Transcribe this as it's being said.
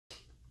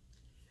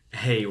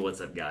Hey, what's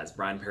up, guys?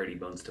 Brian Parody,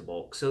 Bones to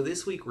Bulk. So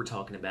this week we're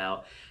talking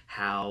about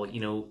how,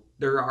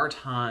 there are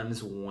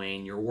times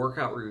when your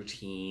workout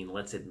routine,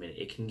 let's admit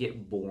it can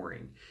get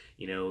boring.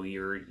 You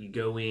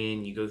go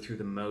in, you go through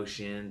the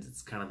motions,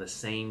 it's kind of the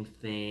same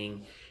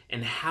thing.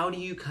 And how do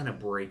you kind of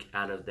break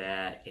out of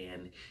that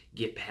and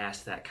get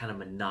past that kind of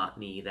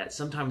monotony that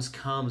sometimes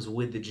comes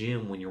with the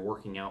gym when you're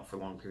working out for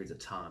long periods of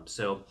time?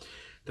 So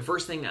the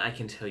first thing I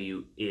can tell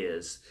you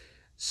is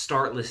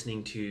start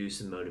listening to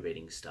some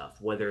motivating stuff,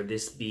 whether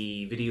this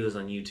be videos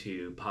on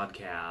YouTube,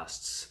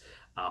 podcasts,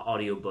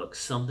 audiobooks,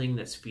 something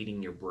that's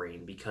feeding your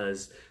brain,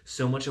 because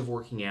so much of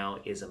working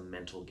out is a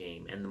mental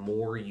game. And the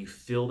more you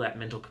fill that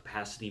mental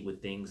capacity with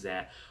things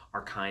that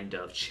are kind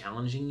of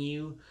challenging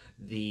you,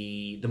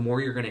 the more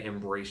you're going to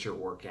embrace your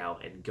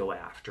workout and go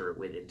after it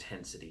with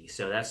intensity.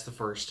 So that's the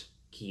first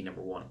key,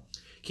 number one.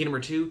 Key number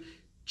two,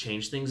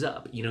 change things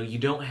up. You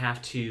don't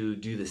have to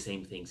do the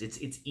same things.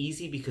 It's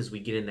easy because we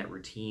get in that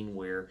routine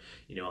where,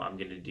 I'm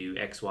going to do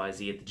X, Y,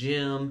 Z at the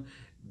gym,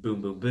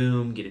 boom, boom,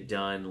 boom, get it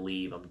done,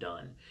 leave, I'm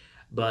done.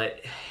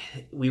 But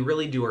we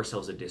really do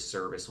ourselves a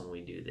disservice when we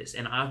do this.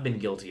 And I've been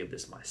guilty of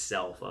this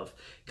myself, of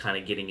kind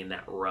of getting in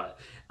that rut.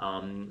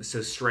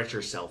 So stretch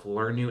yourself,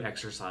 learn new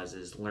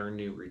exercises, learn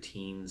new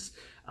routines,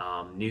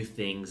 new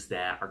things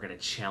that are going to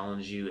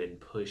challenge you and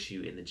push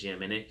you in the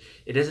gym. And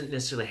it doesn't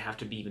necessarily have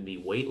to even be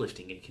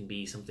weightlifting. It can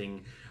be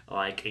something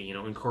like,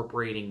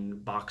 incorporating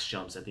box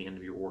jumps at the end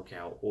of your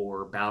workout,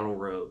 or battle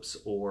ropes,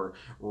 or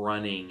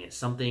running,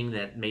 something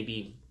that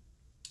maybe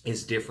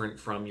is different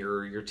from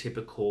your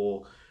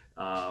typical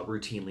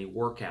routinely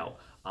workout.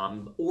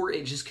 Or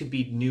it just could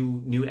be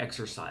new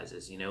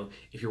exercises.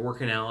 If you're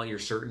working out your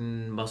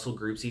certain muscle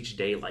groups each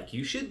day, like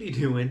you should be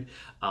doing,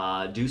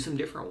 do some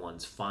different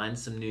ones. Find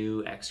some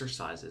new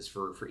exercises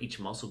for each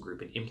muscle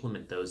group and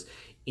implement those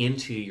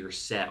into your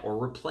set,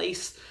 or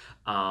replace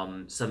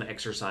some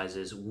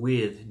exercises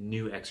with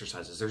new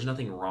exercises. There's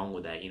nothing wrong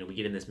with that. We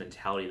get in this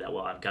mentality that,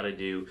 well, I've got to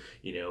do,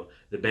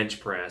 the bench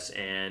press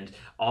and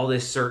all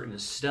this certain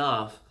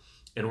stuff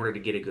in order to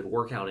get a good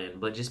workout in.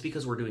 But just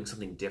because we're doing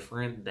something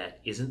different that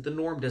isn't the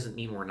norm doesn't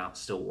mean we're not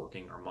still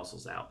working our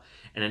muscles out.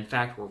 And in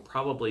fact, we're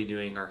probably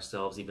doing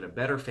ourselves even a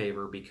better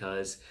favor,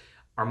 because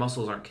our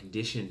muscles aren't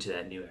conditioned to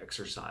that new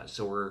exercise.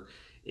 So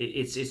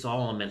it's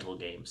all a mental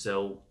game.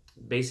 So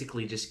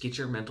basically just get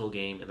your mental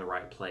game in the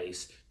right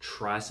place,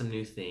 try some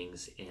new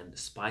things, and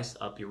spice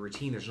up your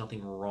routine. There's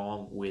nothing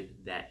wrong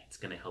with that. It's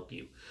going to help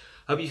you.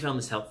 Hope you found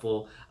this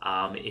helpful.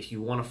 If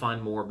you want to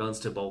find more,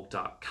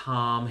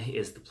 bonestobulk.com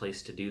is the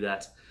place to do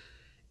that.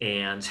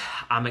 And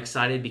I'm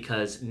excited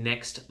because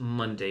next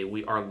Monday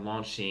we are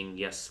launching,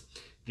 yes,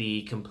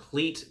 the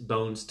complete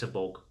Bones to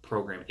Bulk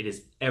program. It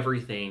is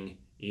everything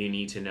you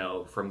need to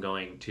know from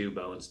going to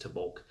Bones to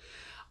Bulk.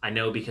 I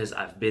know because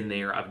I've been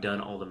there, I've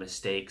done all the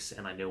mistakes,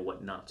 and I know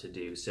what not to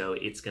do. So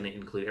it's going to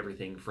include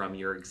everything from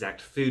your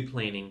exact food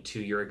planning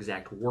to your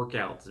exact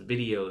workouts,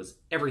 videos,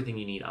 everything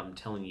you need. I'm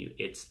telling you,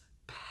 it's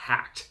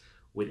packed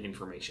with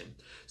information.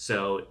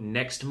 So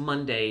next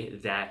Monday,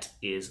 that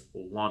is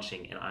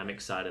launching, and I'm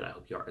excited. I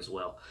hope you are as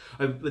well.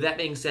 With that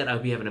being said, I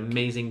hope you have an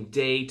amazing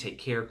day. Take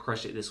care.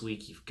 Crush it this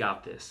week. You've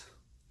got this.